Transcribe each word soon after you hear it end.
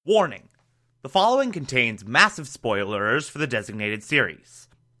Warning: the following contains massive spoilers for the designated series.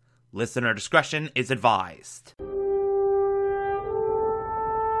 Listener discretion is advised.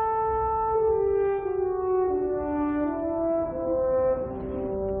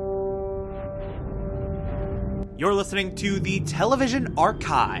 You're listening to the Television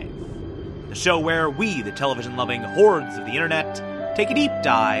Archive, the show where we, the television-loving hordes of the internet, take a deep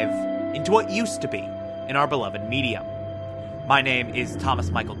dive into what used to be in our beloved medium. My name is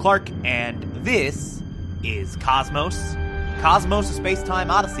Thomas Michael Clark, and this is Cosmos, Cosmos: A Space-Time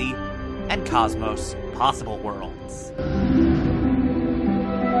Odyssey, and Cosmos: Possible Worlds.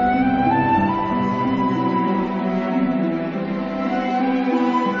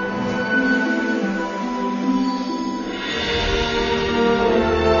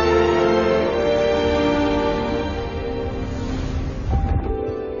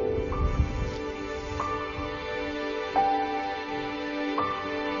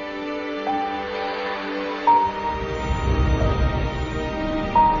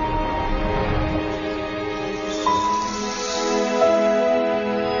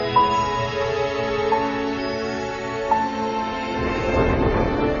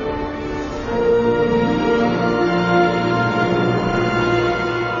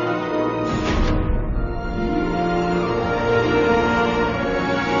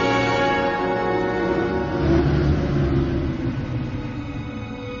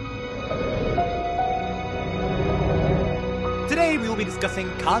 Today we will be discussing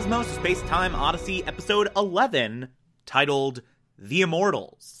Cosmos: Space-Time Odyssey Episode 11, titled The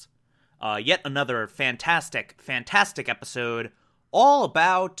Immortals. Yet another fantastic episode, all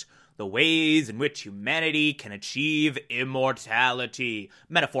about the ways in which humanity can achieve immortality.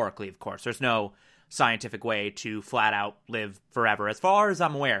 Metaphorically, of course. There's no scientific way to flat out live forever, as far as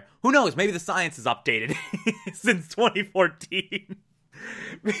I'm aware. Who knows, maybe the science is updated since 2014.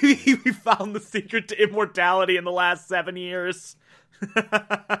 Maybe we found the secret to immortality in the last 7 years.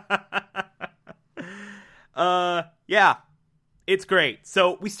 Yeah, it's great.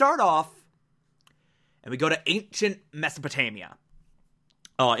 So we start off, and we go to ancient Mesopotamia,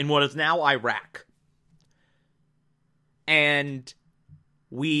 in what is now Iraq. And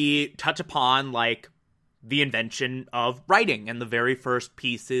we touch upon, the invention of writing and the very first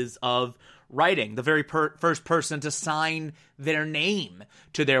pieces of writing, the very first person to sign their name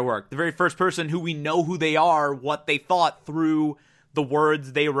to their work, the very first person who we know who they are, what they thought through the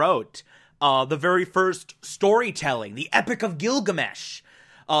words they wrote, the very first storytelling, the Epic of Gilgamesh,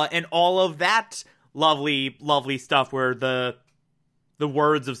 and all of that lovely stuff where the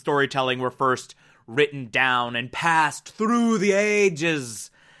words of storytelling were first written down and passed through the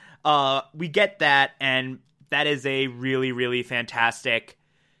ages. We get that, and that is a really fantastic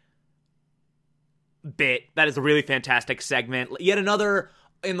bit. That is a really fantastic segment. Yet another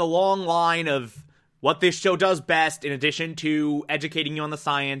in the long line of what this show does best. In addition to educating you on the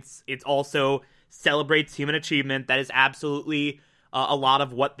science, it also celebrates human achievement. That is absolutely a lot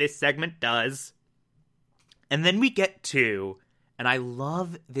of what this segment does. And then we get to, and I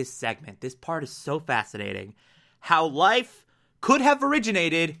love this segment, this part is so fascinating, how life could have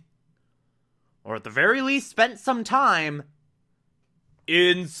originated, or at the very least spent some time,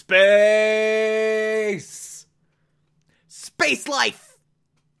 in space! Space life!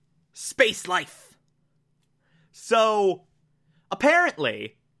 Space life! So,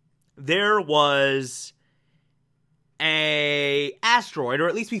 apparently, there was a asteroid, or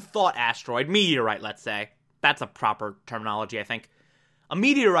at least we thought asteroid, meteorite, let's say. That's a proper terminology, I think. A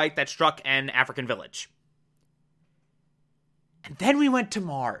meteorite that struck an African village. And then we went to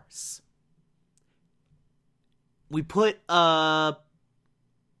Mars. We put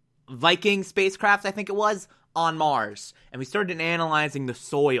Viking spacecraft, I think it was, on Mars. And we started analyzing the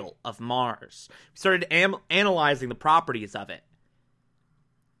soil of Mars. We started analyzing the properties of it.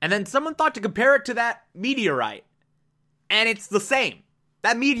 And then someone thought to compare it to that meteorite. And it's the same.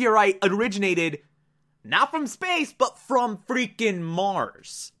 That meteorite originated not from space, but from freaking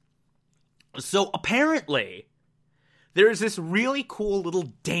Mars. So apparently, there's this really cool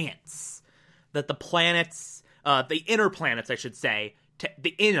little dance that the planets, the inner planets, I should say,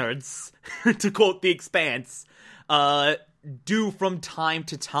 the innards, to quote The Expanse, do from time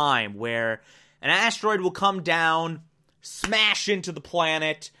to time, where an asteroid will come down, smash into the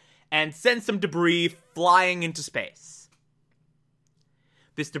planet, and send some debris flying into space.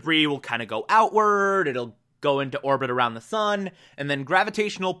 This debris will kind of go outward, it'll go into orbit around the sun, and then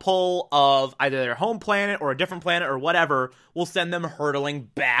gravitational pull of either their home planet or a different planet or whatever will send them hurtling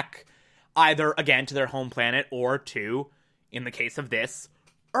back, either, again, to their home planet or to, in the case of this,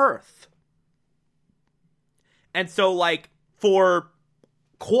 Earth. And so, for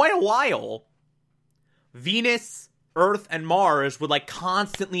quite a while, Venus, Earth, and Mars would, like,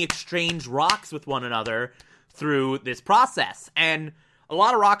 constantly exchange rocks with one another through this process. And a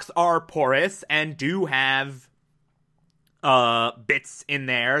lot of rocks are porous and do have bits in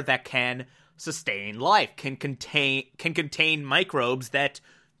there that can sustain life, can contain microbes that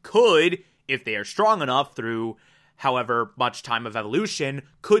could, if they are strong enough through however much time of evolution,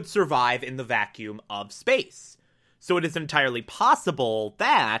 could survive in the vacuum of space. So it is entirely possible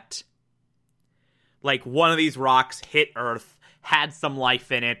that, like, one of these rocks hit Earth, had some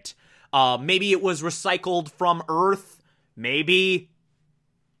life in it. Maybe it was recycled from Earth. Maybe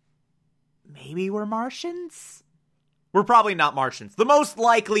we're Martians? We're probably not Martians. The most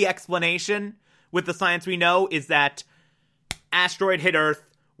likely explanation, with the science we know, is that asteroid hit Earth,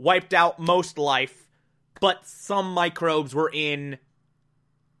 wiped out most life, but some microbes were in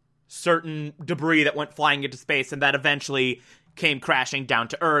certain debris that went flying into space, and that eventually came crashing down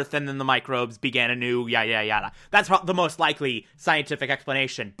to Earth, and then the microbes began anew, yada. That's the most likely scientific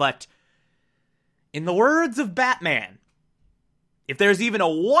explanation. But in the words of Batman, if there's even a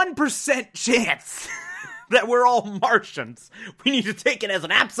 1% chance that we're all Martians, we need to take it as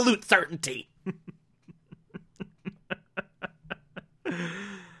an absolute certainty.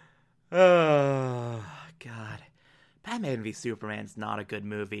 Oh, God. Batman v Superman's not a good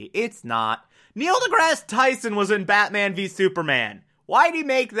movie. It's not. Neil deGrasse Tyson was in Batman v Superman. Why'd he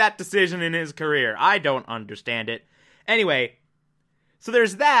make that decision in his career? I don't understand it. Anyway, so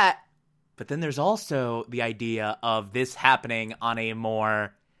there's that, but then there's also the idea of this happening on a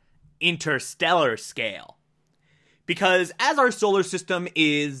more interstellar scale. Because as our solar system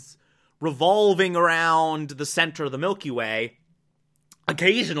is revolving around the center of the Milky Way,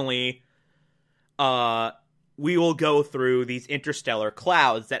 occasionally, we will go through these interstellar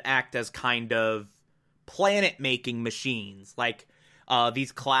clouds that act as kind of planet-making machines. Like,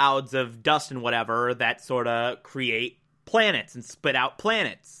 these clouds of dust and whatever that sort of create planets and spit out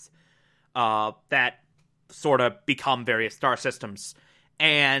planets. That sort of become various star systems.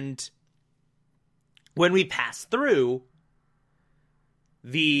 And when we pass through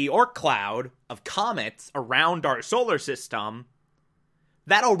the Oort cloud of comets around our solar system,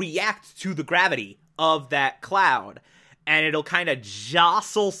 that'll react to the gravity of that cloud, and it'll kind of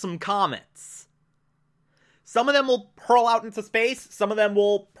jostle some comets. Some of them will hurl out into space, some of them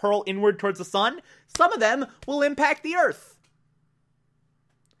will hurl inward towards the sun, some of them will impact the Earth.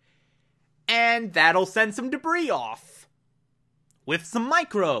 And that'll send some debris off, with some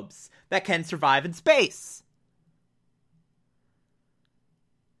microbes that can survive in space.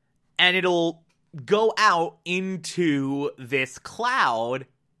 And it'll go out into this cloud,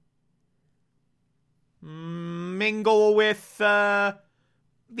 mingle with the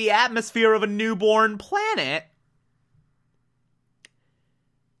atmosphere of a newborn planet.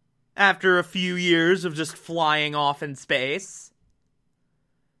 After a few years of just flying off in space.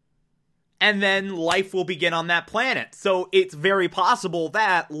 And then life will begin on that planet. So it's very possible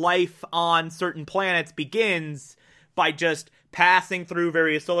that life on certain planets begins by just passing through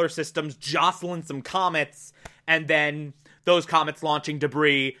various solar systems, jostling some comets, and then those comets launching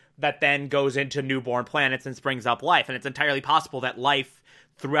debris that then goes into newborn planets and springs up life. And it's entirely possible that life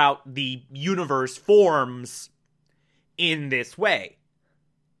throughout the universe forms in this way.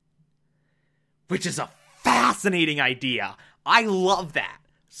 Which is a fascinating idea. I love that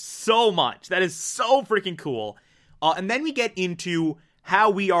so much. That is so freaking cool. And then we get into how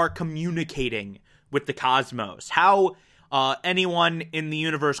we are communicating with the cosmos. How anyone in the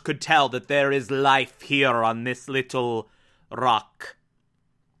universe could tell that there is life here on this little rock.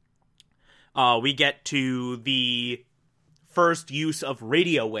 We get to the first use of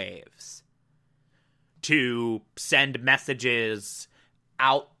radio waves to send messages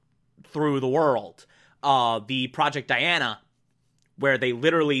out through the world. The Project Diana, where they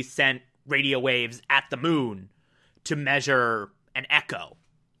literally sent radio waves at the moon to measure an echo.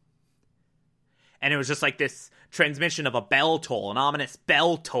 And it was just like this transmission of a bell toll, an ominous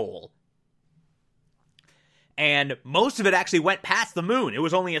bell toll. And most of it actually went past the moon. It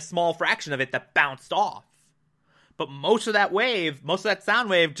was only a small fraction of it that bounced off. But most of that sound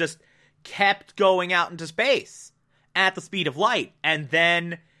wave just kept going out into space at the speed of light. And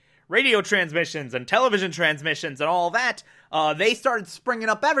then radio transmissions and television transmissions and all that, they started springing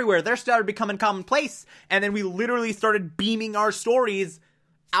up everywhere. They started becoming commonplace. And then we literally started beaming our stories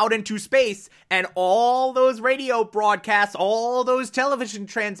out into space. And all those radio broadcasts, all those television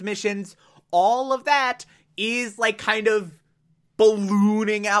transmissions, all of that is like kind of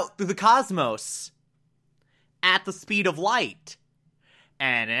ballooning out through the cosmos at the speed of light.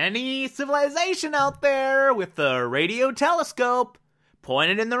 And any civilization out there with a radio telescope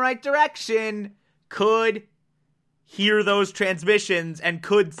pointed in the right direction, could hear those transmissions and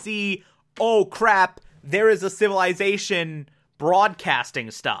could see, oh crap, there is a civilization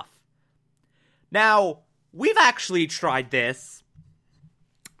broadcasting stuff. Now, we've actually tried this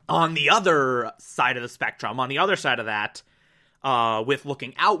on the other side of the spectrum, on the other side of that, with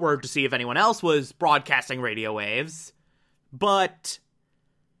looking outward to see if anyone else was broadcasting radio waves, but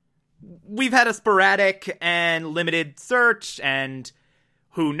we've had a sporadic and limited search, and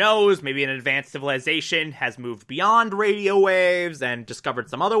who knows, maybe an advanced civilization has moved beyond radio waves and discovered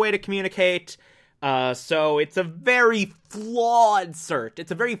some other way to communicate. So it's a very flawed search.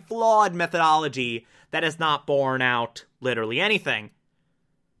 It's a very flawed methodology that has not borne out literally anything.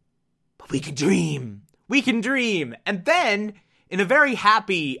 But we can dream. We can dream. And then, in a very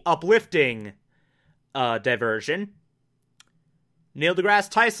happy, uplifting diversion, Neil deGrasse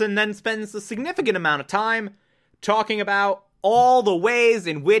Tyson then spends a significant amount of time talking about all the ways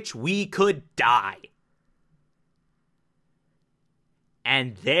in which we could die.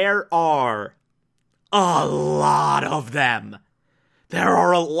 And there are a lot of them. There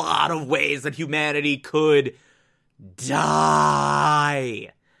are a lot of ways that humanity could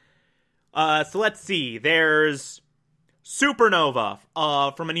die. So let's see. There's supernova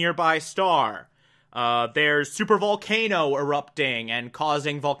from a nearby star. There's supervolcano erupting and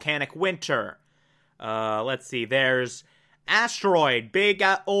causing volcanic winter. Let's see. There's asteroid, big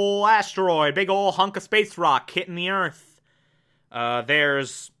ol' hunk of space rock hitting the Earth.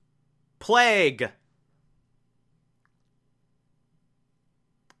 There's plague.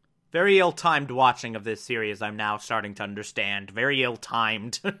 Very ill-timed watching of this series, I'm now starting to understand. Very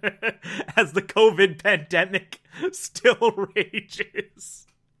ill-timed as the COVID pandemic still rages.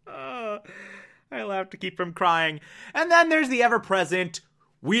 I'll have to keep from crying. And then there's the ever-present,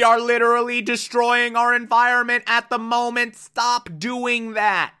 we are literally destroying our environment at the moment. Stop doing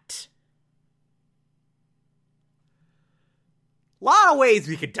that. A lot of ways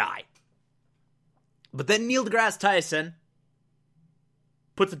we could die. But then Neil deGrasse Tyson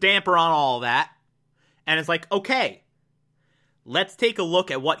puts a damper on all of that, and it's like, okay, let's take a look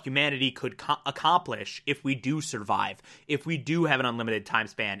at what humanity could accomplish if we do survive, if we do have an unlimited time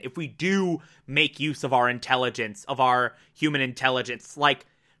span, if we do make use of our intelligence, of our human intelligence, like,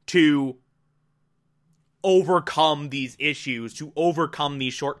 to overcome these issues, to overcome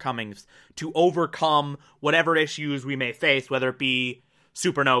these shortcomings, to overcome whatever issues we may face, whether it be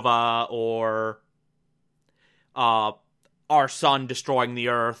supernova or our sun destroying the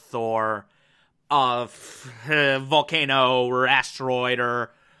Earth, or volcano or asteroid,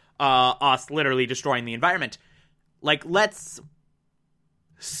 or us literally destroying the environment. Like, let's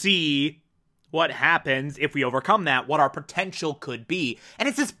see what happens if we overcome that, what our potential could be. And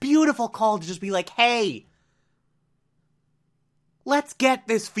it's this beautiful call to just be like, hey, let's get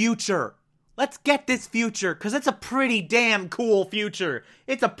this future. Let's get this future, because it's a pretty damn cool future.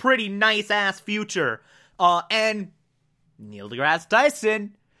 It's a pretty nice-ass future. And Neil deGrasse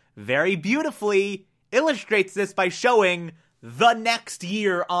Tyson very beautifully illustrates this by showing the next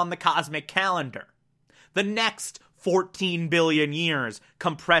year on the cosmic calendar. The next 14 billion years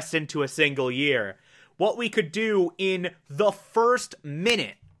compressed into a single year. What we could do in the first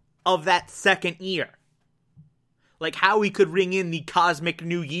minute of that second year. Like how we could ring in the cosmic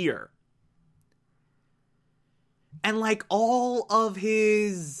new year. And like all of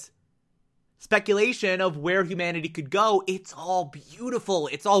his speculation of where humanity could go, it's all beautiful,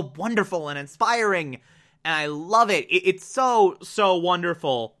 it's all wonderful and inspiring, and I love it. It's so, so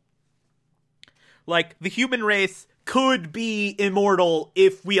wonderful. Like, the human race could be immortal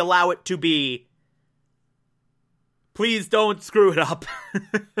if we allow it to be. Please don't screw it up.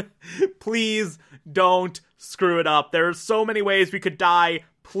 Please don't screw it up. There are so many ways we could die.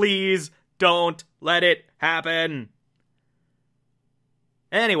 Please don't let it happen.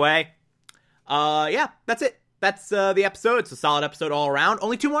 Anyway, yeah, that's it. That's the episode. It's a solid episode all around.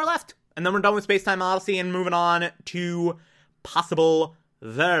 Only 2 more left. And then we're done with Space Time Odyssey and moving on to Possible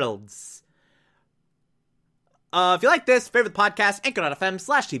Worlds. If you like this, favorite the podcast,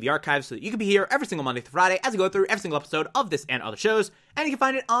 anchor.fm/TV archives, so that you can be here every single Monday through Friday as we go through every single episode of this and other shows. And you can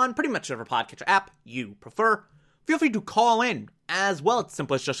find it on pretty much whatever podcatcher app you prefer. Feel free to call in as well. It's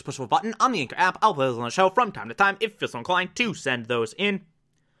simple as just push a button on the Anchor app. I'll play those on the show from time to time if you feel so inclined to send those in.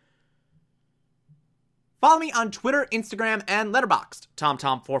 Follow me on Twitter, Instagram, and Letterboxd,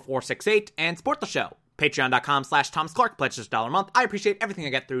 TomTom4468, and support the show. Patreon.com/ThomasClark. Pledge just $1 a month. I appreciate everything I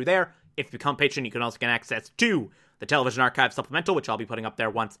get through there. If you become a patron, you can also get access to the Television Archive Supplemental, which I'll be putting up there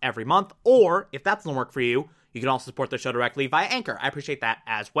once every month. Or, if that doesn't work for you, you can also support the show directly via Anchor. I appreciate that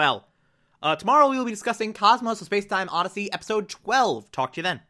as well. Tomorrow we will be discussing Cosmos: A Space-Time Odyssey, episode 12. Talk to you then.